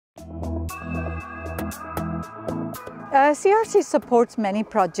CRC supports many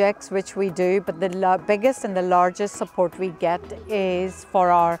projects which we do, but the biggest and the largest support we get is for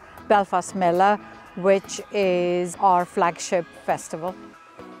our Belfast Mela, which is our flagship festival.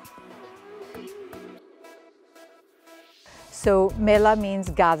 So Mela means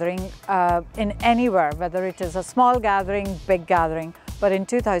gathering in anywhere, whether it is a small gathering, big gathering. But in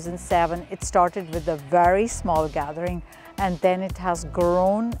 2007, it started with a very small gathering, and then it has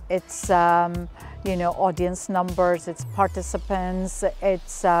grown its audience numbers, its participants,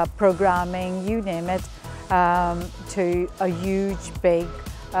 its programming, you name it, to a huge, big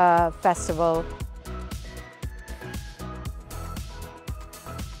festival.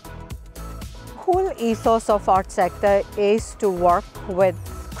 The whole ethos of ArtsEkta is to work with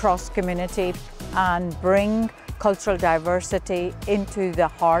cross-community and bring cultural diversity into the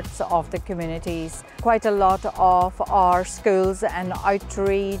hearts of the communities. Quite a lot of our schools and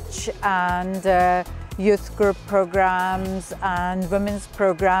outreach and youth group programs and women's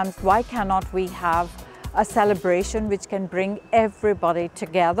programs, why cannot we have a celebration which can bring everybody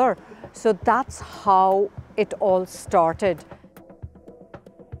together? So that's how it all started.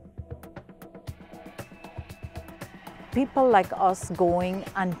 People like us going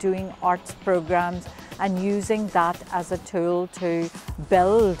and doing arts programs and using that as a tool to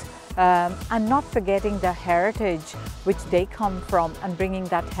build and not forgetting the heritage which they come from and bringing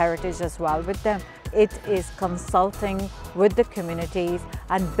that heritage as well with them. It is consulting with the communities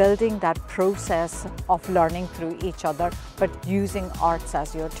and building that process of learning through each other, but using arts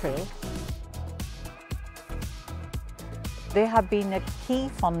as your tool. They have been a key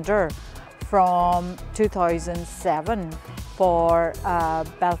funder from 2007 for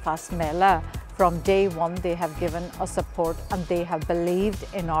Belfast Mela. From day one, they have given us support and they have believed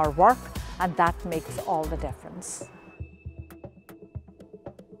in our work, and that makes all the difference.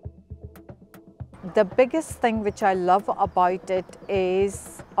 The biggest thing which I love about it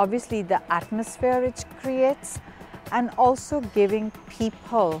is obviously the atmosphere it creates, and also giving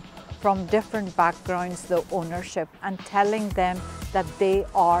people from different backgrounds the ownership and telling them that they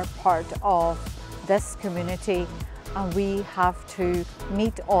are part of this community and we have to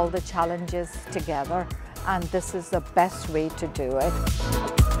meet all the challenges together, and this is the best way to do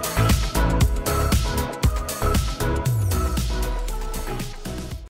it.